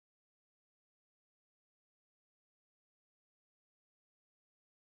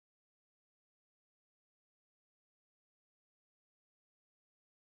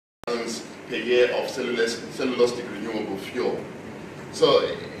gallons per year of cellulosic renewable fuel. So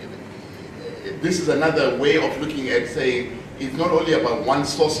this is another way of looking at saying it's not only about one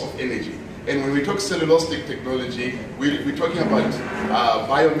source of energy. And when we talk cellulosic technology, we're talking about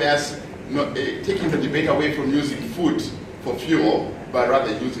biomass, taking the debate away from using food for fuel, but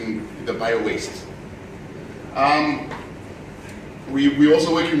rather using the bio-waste. We're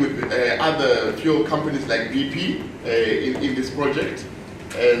also working with other fuel companies like BP in this project.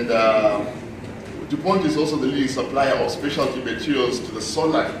 And DuPont is also the leading supplier of specialty materials to the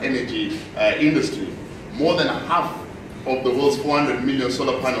solar energy industry. More than half of the world's 400 million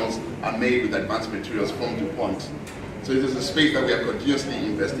solar panels are made with advanced materials from DuPont. So it is a space that we are continuously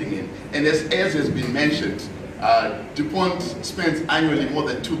investing in. And as has been mentioned, DuPont spends annually more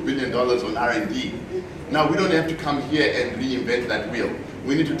than $2 billion on R&D. Now, we don't have to come here and reinvent that wheel.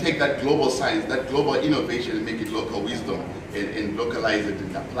 We need to take that global science, that global innovation, and make it local wisdom, and localize it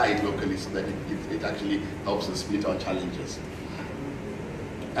and apply it locally so that it actually helps us meet our challenges.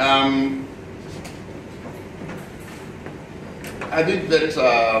 I think that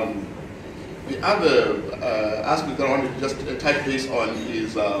the other aspect that I want to just touch base on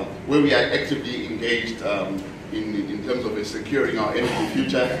is where we are actively engaged in terms of securing our energy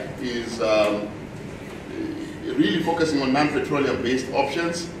future is really focusing on non-petroleum based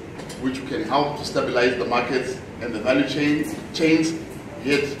options, which can help to stabilize the markets and the value chains,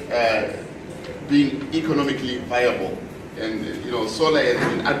 yet being economically viable. And solar has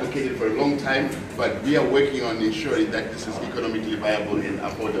been advocated for a long time, but we are working on ensuring that this is economically viable and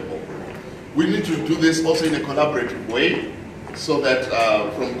affordable. We need to do this also in a collaborative way, so that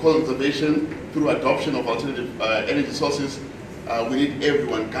from conservation through adoption of alternative energy sources, we need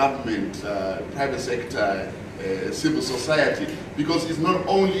everyone, government, private sector, civil society, because it's not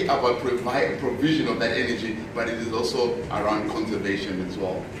only about provision of that energy, but it is also around conservation as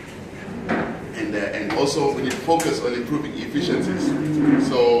well. And also we need to focus on improving efficiencies.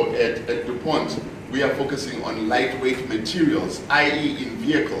 So at DuPont, we are focusing on lightweight materials, i.e. in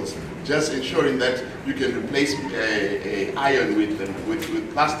vehicles, just ensuring that you can replace iron with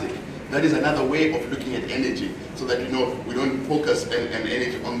plastic. That is another way of looking at energy, so that we don't focus an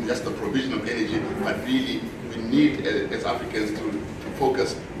energy on just the provision of energy, but really we need as Africans to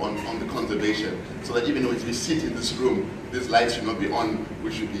focus on the conservation, so that even if we sit in this room, these lights should not be on.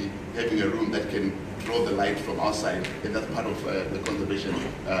 We should be having a room that can draw the light from outside, and that's part of the conservation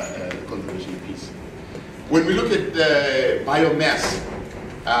piece. When we look at biomass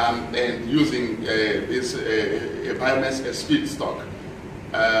and using this biomass as feedstock,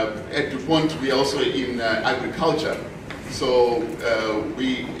 at DuPont we are also in agriculture. So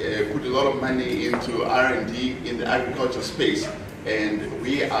we put a lot of money into R&D in the agriculture space, and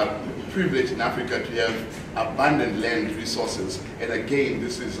we are privileged in Africa to have abundant land resources. And again,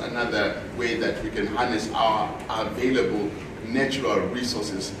 this is another way that we can harness our available natural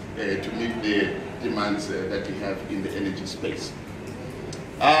resources to meet the demands that we have in the energy space.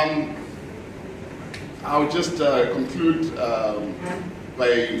 I'll just conclude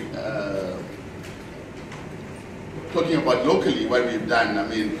by talking about locally what we've done. I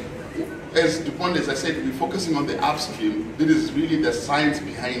mean, as DuPont, as I said, we're focusing on the upstream. This is really the science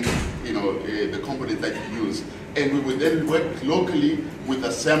behind, the components that we use. And we will then work locally with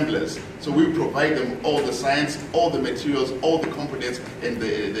assemblers. So we provide them all the science, all the materials, all the components, and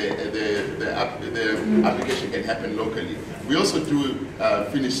the application can happen locally. We also do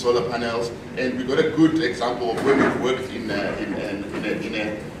finished solar panels, and we got a good example of where we worked in a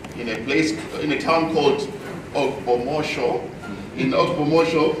place, in a town called Moyo. In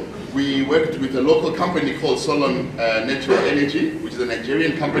Moyo, we worked with a local company called Solon Natural Energy, which is a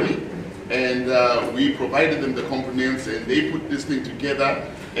Nigerian company. And we provided them the components, and they put this thing together,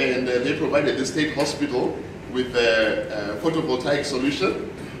 and they provided the state hospital with a photovoltaic solution.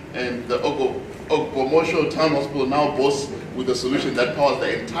 And the Moyo Town Hospital now boasts with a solution that powers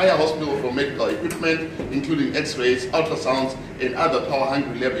the entire hospital from medical equipment, including x-rays, ultrasounds, and other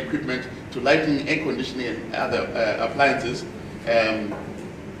power-hungry lab equipment, to lighting, air conditioning, and other appliances.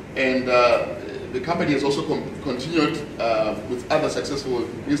 The company has also continued with other successful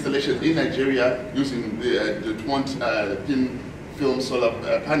installations in Nigeria using the DuPont thin film solar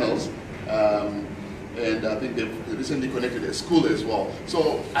panels. And I think they've recently connected a school as well.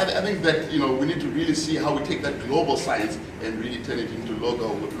 So I think that we need to really see how we take that global science and really turn it into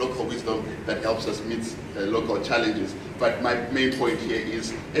local wisdom that helps us meet local challenges. But my main point here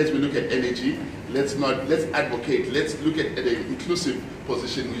is, as we look at energy, let's advocate. Let's look at an inclusive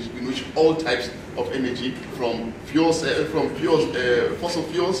position in which all types of energy, from fuels, fossil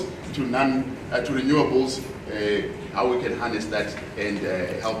fuels to renewables, how we can harness that and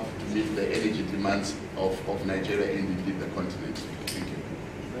help meet the energy demands of Nigeria and indeed the continent. Thank you.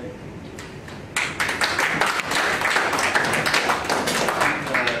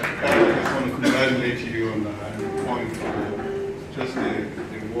 I just want to congratulate you on DuPont for just the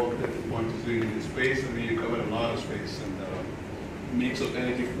work that DuPont is doing in the space. I mean, you covered a lot of space, and mix of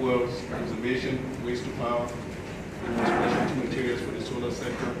energy fuels, conservation, waste to power, specialty materials for the solar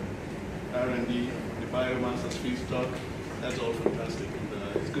sector, R&D, the biomass as feedstock. That's all fantastic,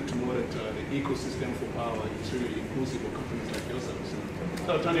 and it's good to know that the ecosystem for power is really inclusive of companies like yourselves.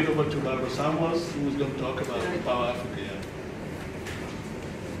 So I'll turn it over to Barbara Samuels, who's going to talk about Power Africa.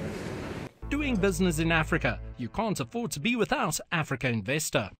 Doing business in Africa, you can't afford to be without Africa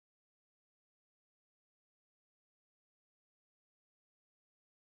Investor.